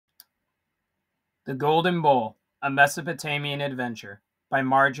The Golden Bowl, A Mesopotamian Adventure by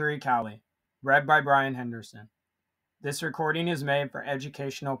Marjorie Cowley. Read by Brian Henderson. This recording is made for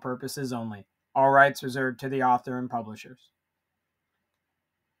educational purposes only. All rights reserved to the author and publishers.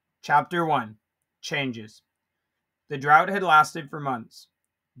 Chapter 1. Changes. The drought had lasted for months.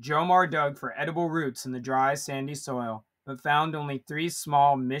 Jomar dug for edible roots in the dry, sandy soil, but found only 3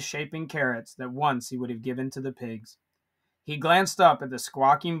 small, misshapen carrots that once he would have given to the pigs. He glanced up at the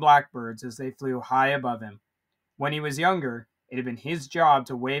squawking blackbirds as they flew high above him. When he was younger, it had been his job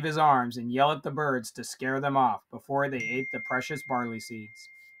to wave his arms and yell at the birds to scare them off before they ate the precious barley seeds.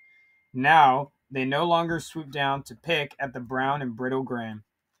 Now, they no longer swooped down to pick at the brown and brittle grain.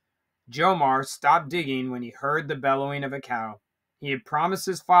 Jomar stopped digging when he heard the bellowing of a cow. He had promised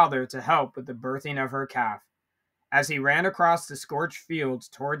his father to help with the birthing of her calf. As he ran across the scorched fields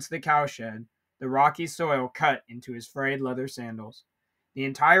towards the cowshed, the rocky soil cut into his frayed leather sandals. The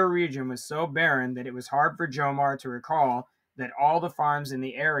entire region was so barren that it was hard for Jomar to recall that all the farms in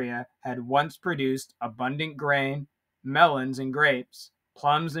the area had once produced abundant grain, melons and grapes,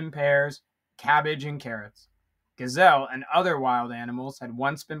 plums and pears, cabbage and carrots. Gazelle and other wild animals had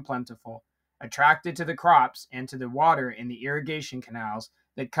once been plentiful, attracted to the crops and to the water in the irrigation canals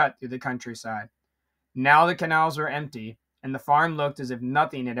that cut through the countryside. Now the canals were empty, and the farm looked as if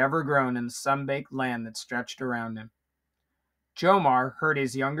nothing had ever grown in the sun-baked land that stretched around him. Jomar heard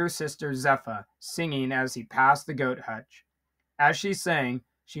his younger sister Zepha singing as he passed the goat hutch. As she sang,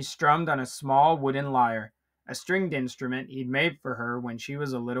 she strummed on a small wooden lyre, a stringed instrument he'd made for her when she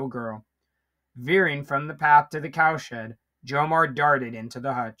was a little girl. Veering from the path to the cowshed, Jomar darted into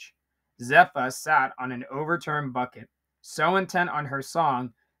the hutch. Zepha sat on an overturned bucket, so intent on her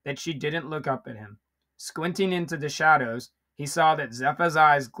song that she didn't look up at him. Squinting into the shadows, he saw that Zepha's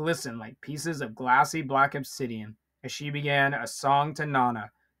eyes glistened like pieces of glassy black obsidian as she began a song to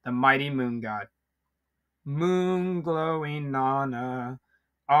Nana, the mighty moon god. Moon glowing Nana,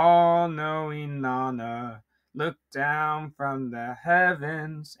 all-knowing Nana, look down from the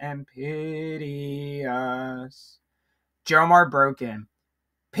heavens and pity us. Jomar broke in.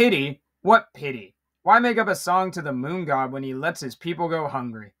 Pity? What pity? Why make up a song to the moon god when he lets his people go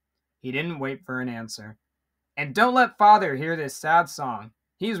hungry? He didn't wait for an answer. And don't let father hear this sad song.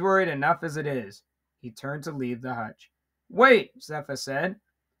 He's worried enough as it is. He turned to leave the hutch. Wait, Zepha said.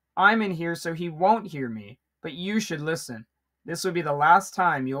 I'm in here so he won't hear me, but you should listen. This will be the last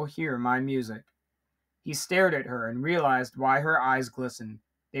time you'll hear my music. He stared at her and realized why her eyes glistened.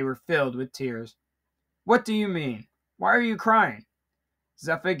 They were filled with tears. What do you mean? Why are you crying?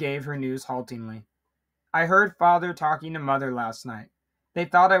 Zepha gave her news haltingly. I heard father talking to mother last night. They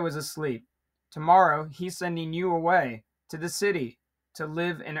thought I was asleep. Tomorrow he's sending you away, to the city, to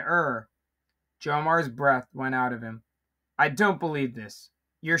live in Ur. Jomar's breath went out of him. I don't believe this.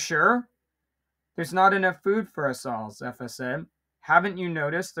 You're sure? There's not enough food for us all, Zepha said. Haven't you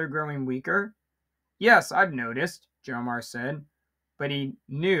noticed they're growing weaker? Yes, I've noticed, Jomar said, but he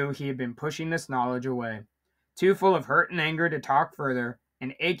knew he had been pushing this knowledge away. Too full of hurt and anger to talk further,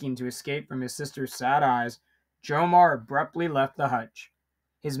 and aching to escape from his sister's sad eyes, Jomar abruptly left the hutch.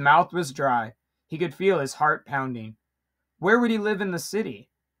 His mouth was dry. He could feel his heart pounding. Where would he live in the city?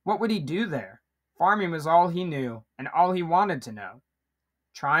 What would he do there? Farming was all he knew, and all he wanted to know.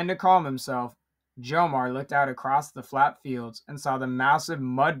 Trying to calm himself, Jomar looked out across the flat fields and saw the massive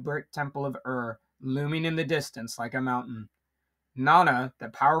mud-brick temple of Ur looming in the distance like a mountain. Nana, the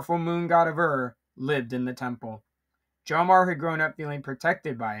powerful moon god of Ur, lived in the temple. Jomar had grown up feeling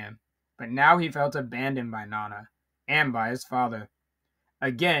protected by him, but now he felt abandoned by Nana and by his father.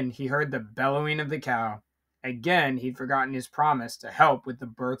 Again he heard the bellowing of the cow. Again he'd forgotten his promise to help with the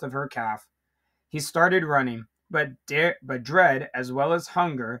birth of her calf. He started running, but dread as well as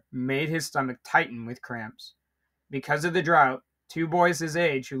hunger made his stomach tighten with cramps. Because of the drought, 2 boys his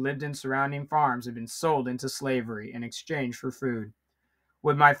age who lived in surrounding farms had been sold into slavery in exchange for food.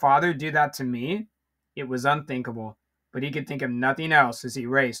 Would my father do that to me? It was unthinkable, but he could think of nothing else as he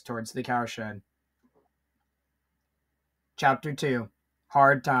raced towards the cowshed. Chapter 2.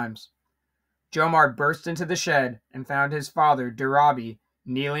 Hard Times. Jomar burst into the shed and found his father, Durabi,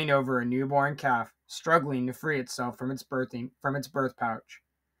 kneeling over a newborn calf, struggling to free itself from its birth pouch.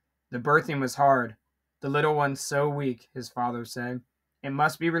 The birthing was hard. The little one's so weak, his father said. It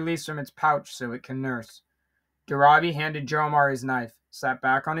must be released from its pouch so it can nurse. Durabi handed Jomar his knife, sat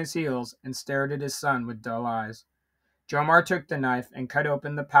back on his heels, and stared at his son with dull eyes. Jomar took the knife and cut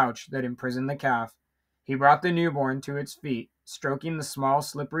open the pouch that imprisoned the calf. He brought the newborn to its feet, stroking the small,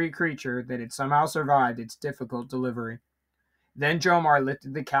 slippery creature that had somehow survived its difficult delivery. Then Jomar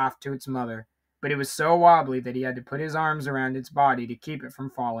lifted the calf to its mother, but it was so wobbly that he had to put his arms around its body to keep it from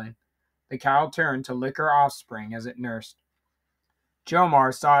falling. the cow turned to lick her offspring as it nursed.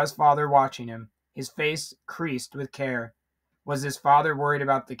 Jomar saw his father watching him, his face creased with care. Was his father worried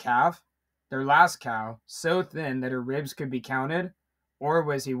about the calf, their last cow, so thin that her ribs could be counted, or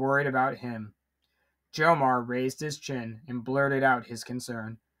was he worried about him? Jomar raised his chin and blurted out his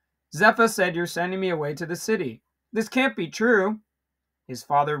concern. Zepha said you're sending me away to the city. This can't be true. His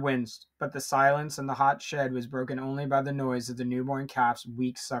father winced, but the silence in the hot shed was broken only by the noise of the newborn calf's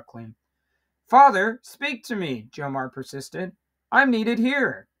weak suckling. Father, speak to me, Jomar persisted. I'm needed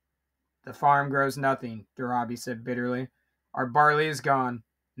here. The farm grows nothing, Darabi said bitterly. Our barley is gone,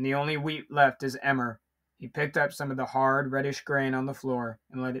 and the only wheat left is emmer. He picked up some of the hard, reddish grain on the floor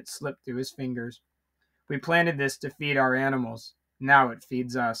and let it slip through his fingers. We planted this to feed our animals. Now it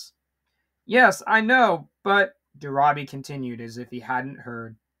feeds us. Yes, I know, but Darabi continued as if he hadn't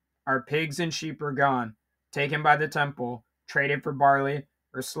heard. Our pigs and sheep are gone, taken by the temple, traded for barley,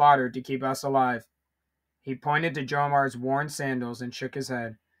 or slaughtered to keep us alive. He pointed to Jomar's worn sandals and shook his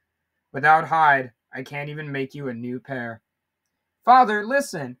head. Without hide, I can't even make you a new pair. Father,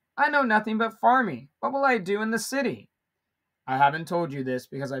 listen. I know nothing but farming. What will I do in the city? I haven't told you this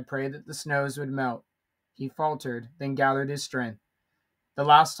because I prayed that the snows would melt. He faltered, then gathered his strength. The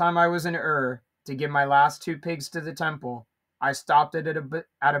last time I was in Ur, to give my last 2 pigs to the temple, I stopped at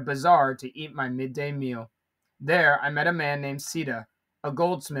a bazaar to eat my midday meal. There I met a man named Sita, a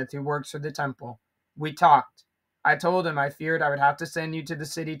goldsmith who works for the temple. We talked. I told him I feared I would have to send you to the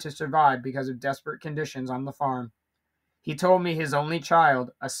city to survive because of desperate conditions on the farm. He told me his only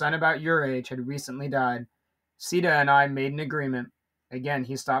child, a son about your age, had recently died. Sita and I made an agreement. Again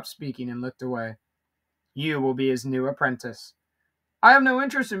he stopped speaking and looked away. You will be his new apprentice. I have no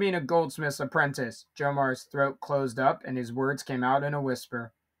interest in being a goldsmith's apprentice. Jomar's throat closed up and his words came out in a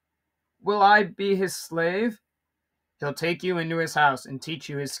whisper. Will I be his slave? He'll take you into his house and teach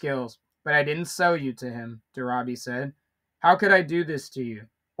you his skills. But I didn't sell you to him, Darabi said. How could I do this to you?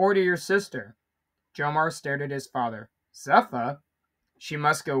 Or to your sister? Jomar stared at his father. Zepha? She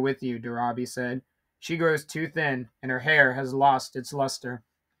must go with you, Darabi said. She grows too thin, and her hair has lost its luster.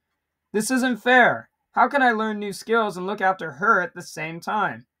 This isn't fair. How can I learn new skills and look after her at the same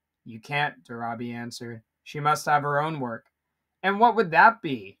time? You can't, Darabi answered. She must have her own work. And what would that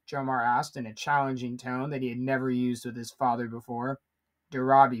be? Jomar asked in a challenging tone that he had never used with his father before.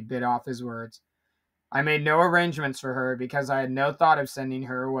 Darabi bit off his words. I made no arrangements for her because I had no thought of sending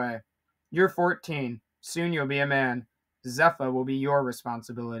her away. You're 14. Soon you'll be a man. Zepha will be your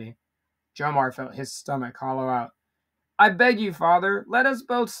responsibility. Jomar felt his stomach hollow out. I beg you, father, let us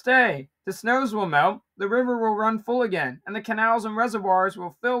both stay. The snows will melt, the river will run full again, and the canals and reservoirs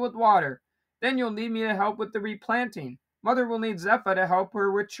will fill with water. Then you'll need me to help with the replanting. Mother will need Zepha to help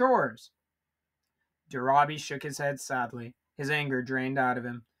her with chores. Darabi shook his head sadly. His anger drained out of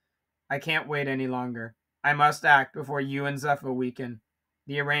him. I can't wait any longer. I must act before you and Zepha weaken.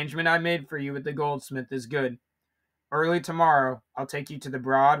 The arrangement I made for you with the goldsmith is good. Early tomorrow, I'll take you to the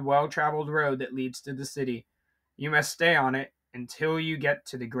broad, well-traveled road that leads to the city. You must stay on it until you get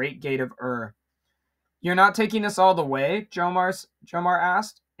to the great gate of Ur. You're not taking us all the way? Jomar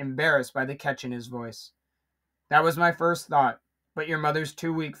asked, embarrassed by the catch in his voice. That was my first thought, but your mother's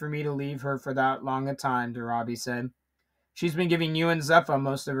too weak for me to leave her for that long a time, Darabi said. She's been giving you and Zepha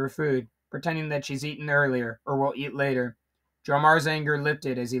most of her food, pretending that she's eaten earlier or will eat later. Jomar's anger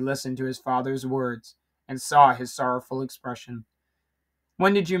lifted as he listened to his father's words and saw his sorrowful expression.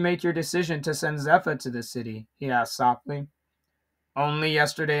 When did you make your decision to send Zepha to the city? He asked softly. Only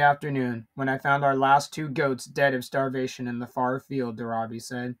yesterday afternoon, when I found our last 2 goats dead of starvation in the far field, Darabi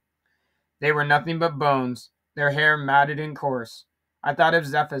said. They were nothing but bones, their hair matted and coarse. I thought of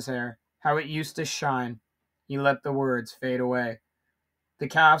Zepha's hair, how it used to shine. He let the words fade away. The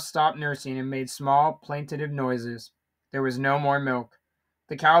calf stopped nursing and made small, plaintive noises. There was no more milk.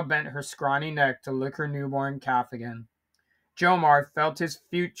 The cow bent her scrawny neck to lick her newborn calf again. Jomar felt his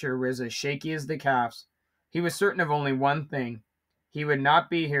future was as shaky as the calf's. He was certain of only one thing. He would not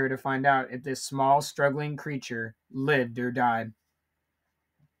be here to find out if this small, struggling creature lived or died.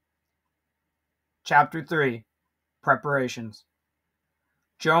 Chapter 3. Preparations.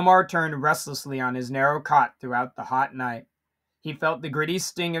 Jomar turned restlessly on his narrow cot throughout the hot night. He felt the gritty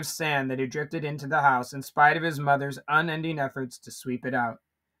sting of sand that had drifted into the house in spite of his mother's unending efforts to sweep it out.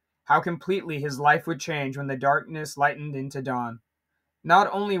 How completely his life would change when the darkness lightened into dawn. Not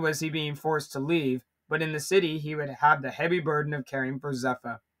only was he being forced to leave, but in the city he would have the heavy burden of caring for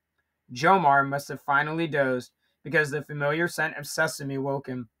Zepha. Jomar must have finally dozed, because the familiar scent of sesame woke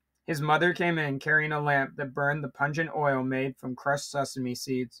him. His mother came in carrying a lamp that burned the pungent oil made from crushed sesame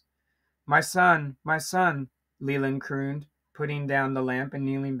seeds. My son, Leland crooned, putting down the lamp and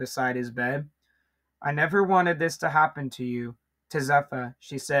kneeling beside his bed. I never wanted this to happen to you, to Zepha,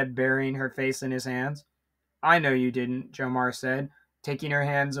 she said, burying her face in his hands. I know you didn't, Jomar said, taking her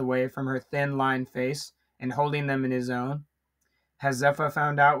hands away from her thin, lined face and holding them in his own. Has Zepha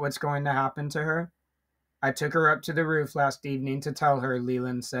found out what's going to happen to her? I took her up to the roof last evening to tell her,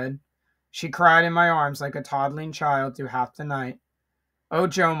 Leland said. She cried in my arms like a toddling child through half the night. Oh,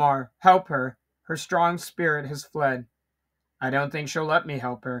 Jomar, help her. Her strong spirit has fled. I don't think she'll let me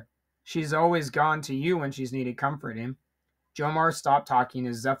help her. She's always gone to you when she's needed comforting. Jomar stopped talking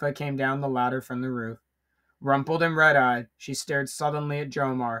as Zepha came down the ladder from the roof. Rumpled and red-eyed, she stared sullenly at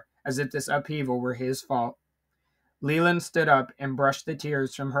Jomar, as if this upheaval were his fault. Leland stood up and brushed the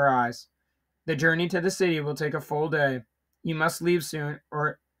tears from her eyes. The journey to the city will take a full day. You must leave soon,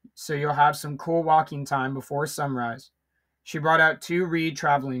 so you'll have some cool walking time before sunrise. She brought out 2 reed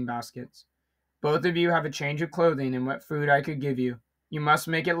traveling baskets. Both of you have a change of clothing and what food I could give you. You must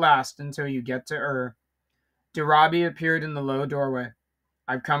make it last until you get to Ur. Darabi appeared in the low doorway.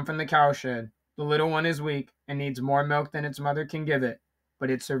 I've come from the cowshed. The little one is weak and needs more milk than its mother can give it,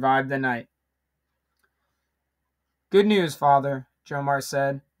 but it survived the night. Good news, father, Jomar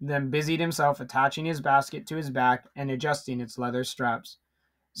said, then busied himself attaching his basket to his back and adjusting its leather straps.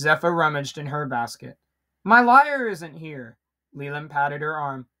 Zepha rummaged in her basket. My lyre isn't here. Leland patted her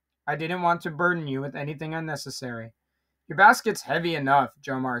arm. I didn't want to burden you with anything unnecessary. Your basket's heavy enough,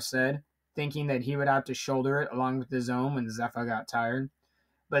 Jomar said, thinking that he would have to shoulder it along with his own when Zepha got tired.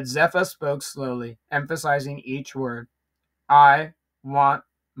 But Zepha spoke slowly, emphasizing each word. I want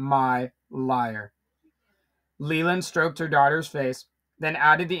my lyre. Leland stroked her daughter's face, then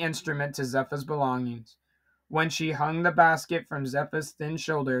added the instrument to Zepha's belongings. When she hung the basket from Zepha's thin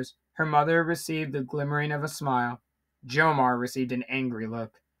shoulders, her mother received the glimmering of a smile. Jomar received an angry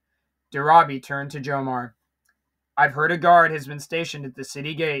look. Darabi turned to Jomar. I've heard a guard has been stationed at the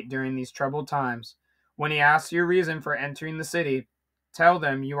city gate during these troubled times. When he asks your reason for entering the city, tell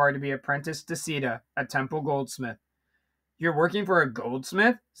them you are to be apprenticed to Sita, a temple goldsmith. You're working for a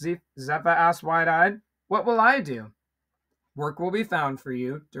goldsmith? Zepha asked wide-eyed. What will I do? Work will be found for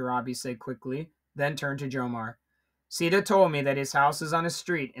you, Darabi said quickly, then turned to Jomar. Sita told me that his house is on a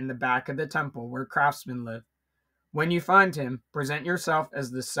street in the back of the temple where craftsmen live. When you find him, present yourself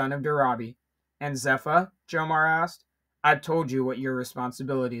as the son of Darabi. And Zepha? Jomar asked. I've told you what your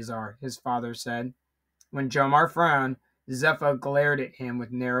responsibilities are, his father said. When Jomar frowned, Zepha glared at him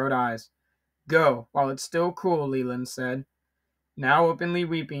with narrowed eyes. Go, while it's still cool, Leland said. Now openly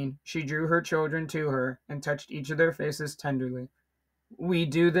weeping, she drew her children to her and touched each of their faces tenderly. We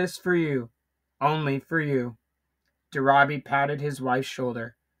do this for you, only for you. Darabi patted his wife's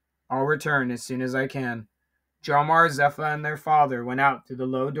shoulder. I'll return as soon as I can. Jomar, Zepha, and their father went out through the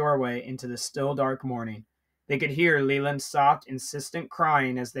low doorway into the still dark morning. They could hear Leland's soft, insistent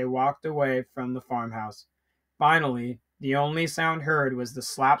crying as they walked away from the farmhouse. Finally, the only sound heard was the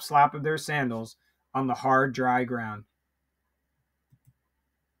slap-slap of their sandals on the hard, dry ground.